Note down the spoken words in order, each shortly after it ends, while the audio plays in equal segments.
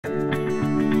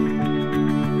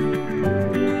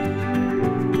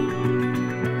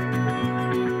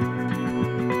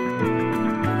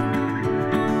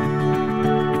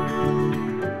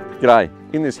G'day,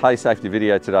 in this hay safety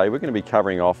video today we're going to be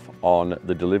covering off on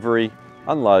the delivery,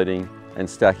 unloading and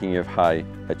stacking of hay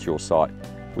at your site.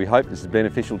 We hope this is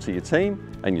beneficial to your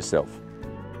team and yourself.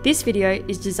 This video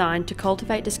is designed to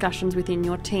cultivate discussions within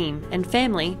your team and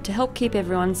family to help keep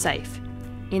everyone safe.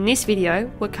 In this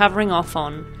video we're covering off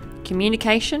on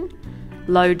communication,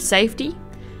 load safety,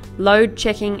 load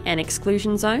checking and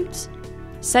exclusion zones,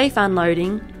 safe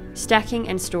unloading, stacking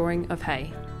and storing of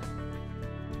hay.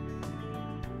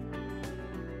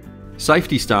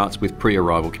 Safety starts with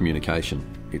pre-arrival communication.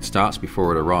 It starts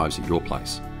before it arrives at your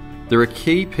place. There are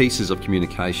key pieces of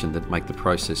communication that make the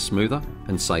process smoother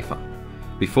and safer.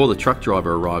 Before the truck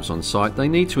driver arrives on site, they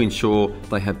need to ensure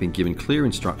they have been given clear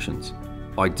instructions.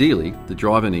 Ideally, the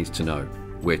driver needs to know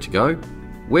where to go,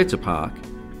 where to park,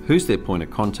 who's their point of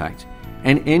contact,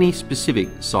 and any specific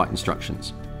site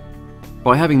instructions.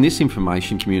 By having this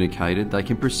information communicated, they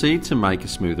can proceed to make a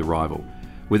smooth arrival.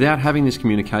 Without having this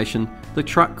communication, the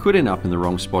truck could end up in the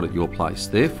wrong spot at your place,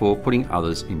 therefore putting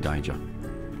others in danger.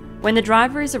 When the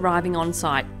driver is arriving on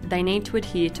site, they need to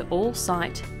adhere to all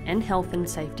site and health and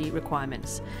safety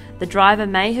requirements. The driver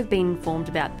may have been informed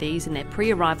about these in their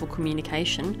pre-arrival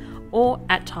communication or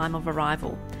at time of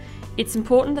arrival. It's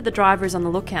important that the driver is on the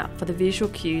lookout for the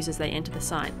visual cues as they enter the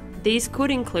site. These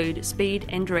could include speed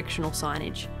and directional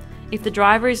signage. If the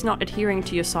driver is not adhering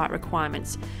to your site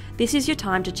requirements, this is your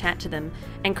time to chat to them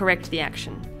and correct the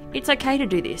action. It's okay to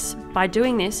do this. By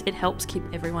doing this, it helps keep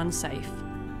everyone safe.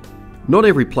 Not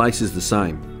every place is the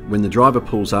same. When the driver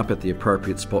pulls up at the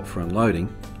appropriate spot for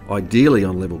unloading, ideally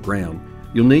on level ground,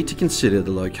 you'll need to consider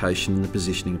the location and the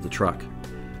positioning of the truck.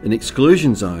 An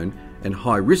exclusion zone and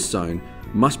high risk zone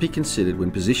must be considered when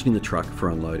positioning the truck for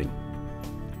unloading.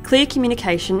 Clear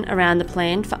communication around the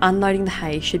plan for unloading the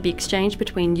hay should be exchanged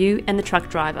between you and the truck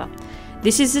driver.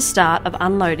 This is the start of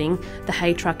unloading the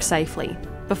hay truck safely.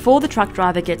 Before the truck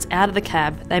driver gets out of the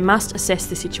cab, they must assess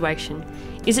the situation.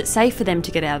 Is it safe for them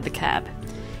to get out of the cab?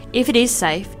 If it is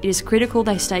safe, it is critical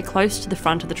they stay close to the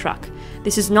front of the truck.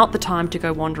 This is not the time to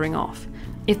go wandering off.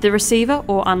 If the receiver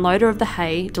or unloader of the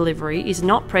hay delivery is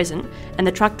not present and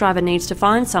the truck driver needs to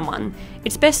find someone,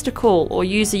 it's best to call or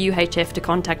use the UHF to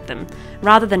contact them,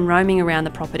 rather than roaming around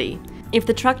the property. If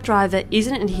the truck driver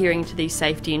isn't adhering to these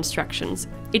safety instructions,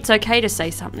 it's okay to say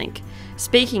something.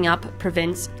 Speaking up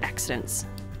prevents accidents.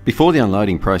 Before the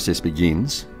unloading process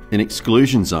begins, an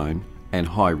exclusion zone and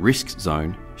high risk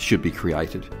zone should be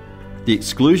created. The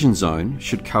exclusion zone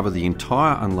should cover the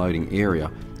entire unloading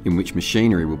area in which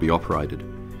machinery will be operated.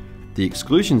 The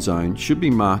exclusion zone should be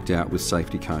marked out with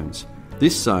safety cones.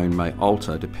 This zone may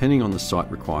alter depending on the site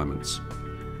requirements.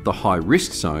 The high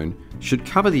risk zone should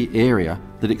cover the area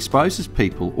that exposes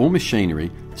people or machinery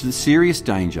to the serious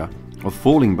danger of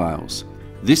falling bales.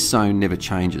 This zone never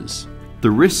changes.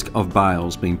 The risk of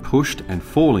bales being pushed and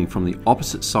falling from the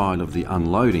opposite side of the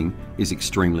unloading is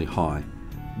extremely high.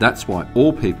 That's why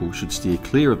all people should steer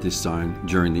clear of this zone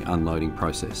during the unloading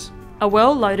process. A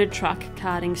well-loaded truck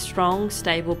carting strong,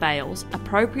 stable bales,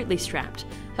 appropriately strapped,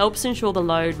 helps ensure the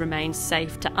load remains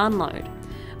safe to unload.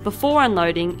 Before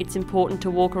unloading, it's important to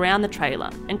walk around the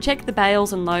trailer and check the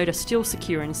bales and load are still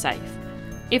secure and safe.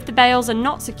 If the bales are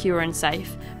not secure and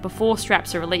safe before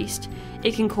straps are released,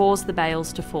 it can cause the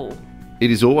bales to fall. It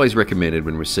is always recommended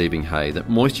when receiving hay that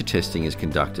moisture testing is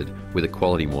conducted with a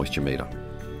quality moisture meter.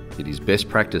 It is best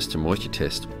practice to moisture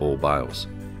test all bales.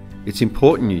 It's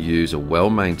important you use a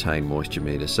well-maintained moisture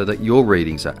meter so that your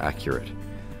readings are accurate.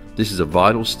 This is a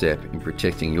vital step in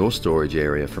protecting your storage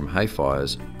area from hay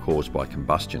fires caused by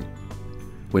combustion.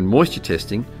 When moisture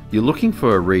testing, you're looking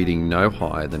for a reading no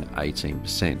higher than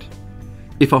 18%.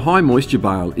 If a high moisture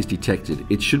bale is detected,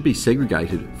 it should be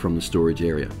segregated from the storage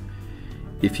area.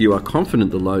 If you are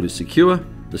confident the load is secure,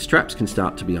 the straps can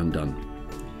start to be undone.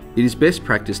 It is best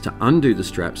practice to undo the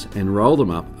straps and roll them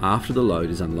up after the load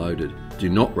is unloaded. Do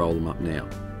not roll them up now.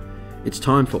 It's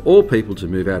time for all people to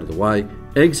move out of the way,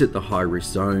 exit the high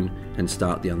risk zone and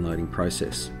start the unloading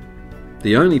process.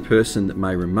 The only person that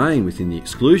may remain within the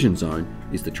exclusion zone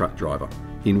is the truck driver,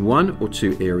 in one or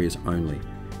two areas only,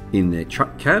 in their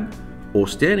truck cab or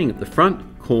standing at the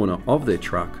front corner of their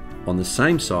truck on the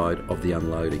same side of the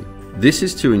unloading. This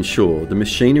is to ensure the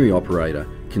machinery operator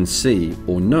can see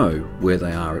or know where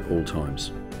they are at all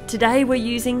times. Today we're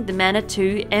using the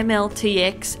Manitou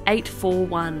MLTX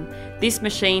 841. This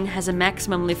machine has a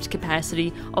maximum lift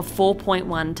capacity of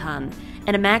 4.1 tonne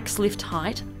and a max lift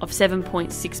height of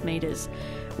 7.6 metres.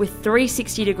 With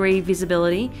 360-degree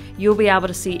visibility, you'll be able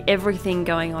to see everything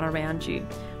going on around you.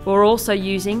 We're also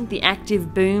using the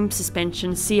active boom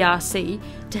suspension CRC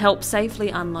to help safely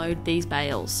unload these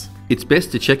bales. It's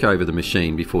best to check over the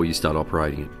machine before you start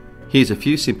operating it. Here's a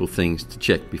few simple things to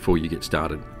check before you get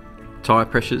started. Tyre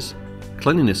pressures,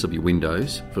 cleanliness of your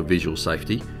windows for visual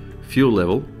safety, fuel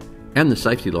level, and the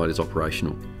safety light is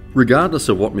operational. Regardless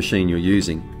of what machine you're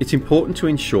using, it's important to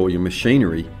ensure your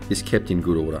machinery is kept in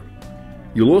good order.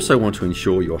 You'll also want to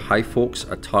ensure your hay forks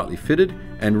are tightly fitted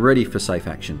and ready for safe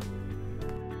action.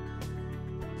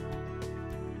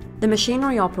 The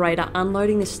machinery operator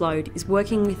unloading this load is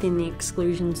working within the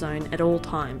exclusion zone at all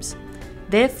times.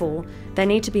 Therefore, they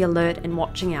need to be alert and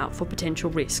watching out for potential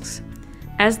risks.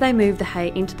 As they move the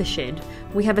hay into the shed,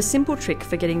 we have a simple trick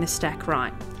for getting the stack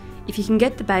right. If you can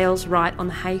get the bales right on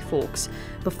the hay forks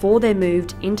before they're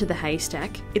moved into the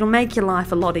haystack, it'll make your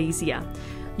life a lot easier.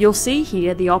 You'll see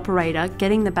here the operator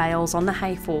getting the bales on the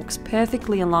hay forks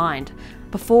perfectly aligned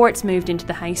before it's moved into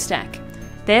the haystack.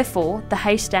 Therefore, the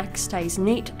haystack stays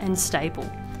neat and stable.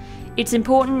 It's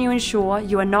important you ensure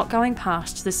you are not going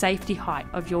past the safety height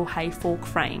of your hay fork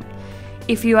frame.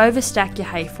 If you overstack your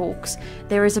hay forks,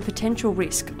 there is a potential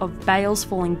risk of bales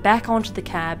falling back onto the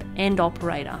cab and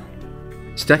operator.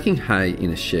 Stacking hay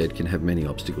in a shed can have many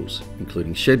obstacles,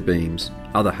 including shed beams,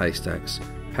 other haystacks,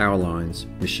 power lines,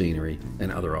 machinery, and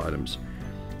other items.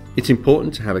 It's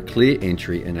important to have a clear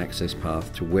entry and access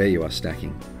path to where you are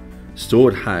stacking.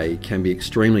 Stored hay can be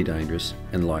extremely dangerous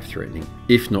and life-threatening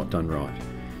if not done right.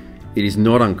 It is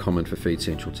not uncommon for Feed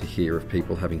Central to hear of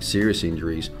people having serious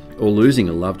injuries or losing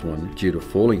a loved one due to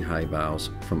falling hay bales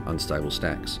from unstable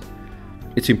stacks.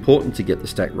 It's important to get the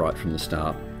stack right from the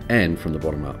start and from the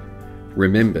bottom up.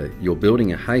 Remember, you're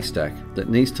building a haystack that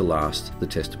needs to last the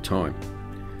test of time.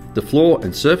 The floor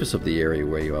and surface of the area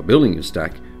where you are building your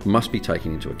stack must be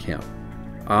taken into account.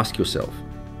 Ask yourself,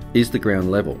 is the ground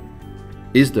level?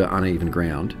 Is there uneven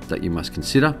ground that you must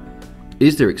consider?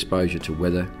 Is there exposure to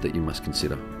weather that you must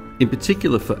consider? In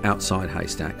particular for outside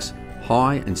haystacks,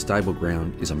 high and stable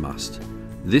ground is a must.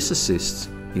 This assists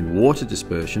in water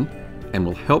dispersion and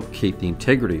will help keep the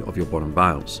integrity of your bottom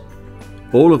bales.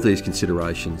 All of these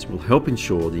considerations will help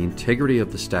ensure the integrity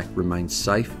of the stack remains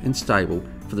safe and stable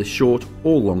for the short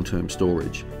or long-term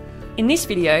storage. In this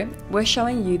video, we're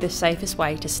showing you the safest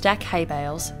way to stack hay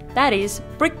bales, that is,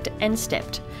 bricked and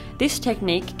stepped. This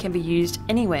technique can be used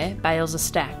anywhere bales are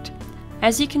stacked.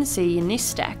 As you can see in this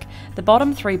stack, the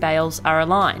bottom 3 bales are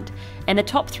aligned, and the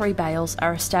top 3 bales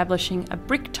are establishing a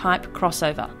brick-type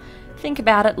crossover. Think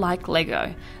about it like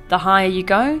Lego. The higher you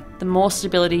go, the more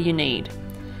stability you need.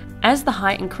 As the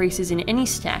height increases in any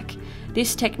stack,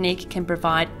 this technique can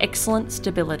provide excellent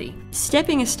stability.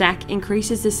 Stepping a stack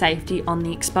increases the safety on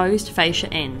the exposed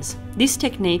fascia ends. This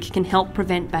technique can help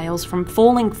prevent bales from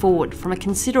falling forward from a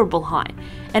considerable height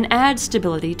and add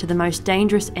stability to the most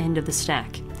dangerous end of the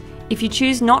stack. If you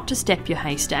choose not to step your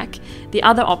haystack, the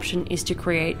other option is to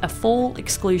create a fall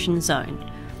exclusion zone.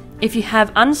 If you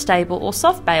have unstable or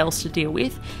soft bales to deal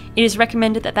with, it is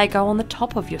recommended that they go on the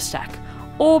top of your stack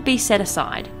or be set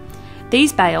aside.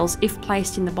 These bales, if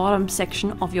placed in the bottom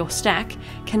section of your stack,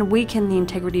 can weaken the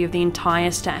integrity of the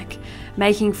entire stack,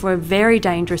 making for a very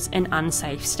dangerous and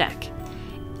unsafe stack.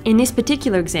 In this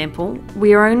particular example,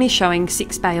 we are only showing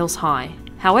 6 bales high.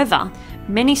 However,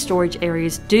 many storage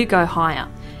areas do go higher,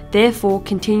 therefore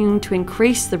continuing to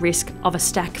increase the risk of a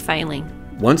stack failing.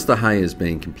 Once the hay is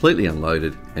being completely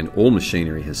unloaded and all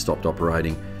machinery has stopped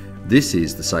operating, this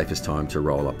is the safest time to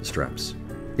roll up the straps.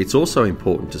 It's also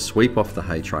important to sweep off the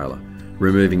hay trailer,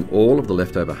 removing all of the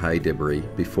leftover hay debris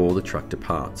before the truck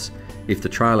departs. If the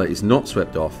trailer is not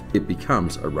swept off, it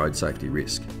becomes a road safety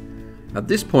risk. At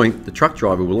this point, the truck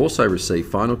driver will also receive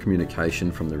final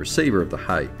communication from the receiver of the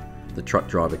hay. The truck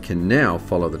driver can now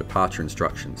follow the departure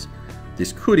instructions.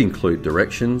 This could include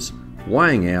directions,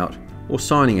 weighing out, or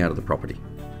signing out of the property.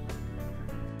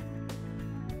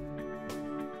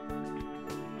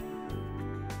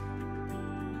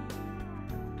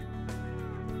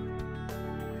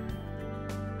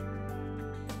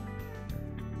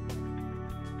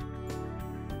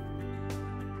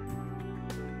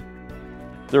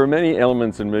 There are many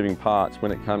elements and moving parts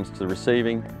when it comes to the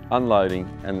receiving, unloading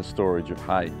and the storage of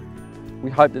hay. We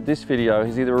hope that this video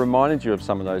has either reminded you of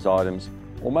some of those items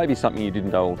or maybe something you didn't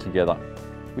know altogether.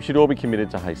 We should all be committed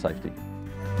to hay safety.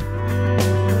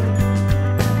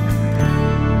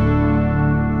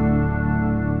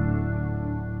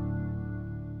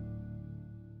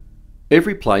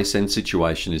 Every place and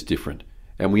situation is different,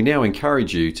 and we now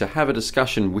encourage you to have a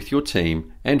discussion with your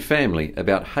team and family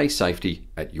about hay safety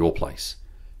at your place.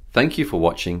 Thank you for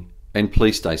watching, and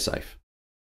please stay safe.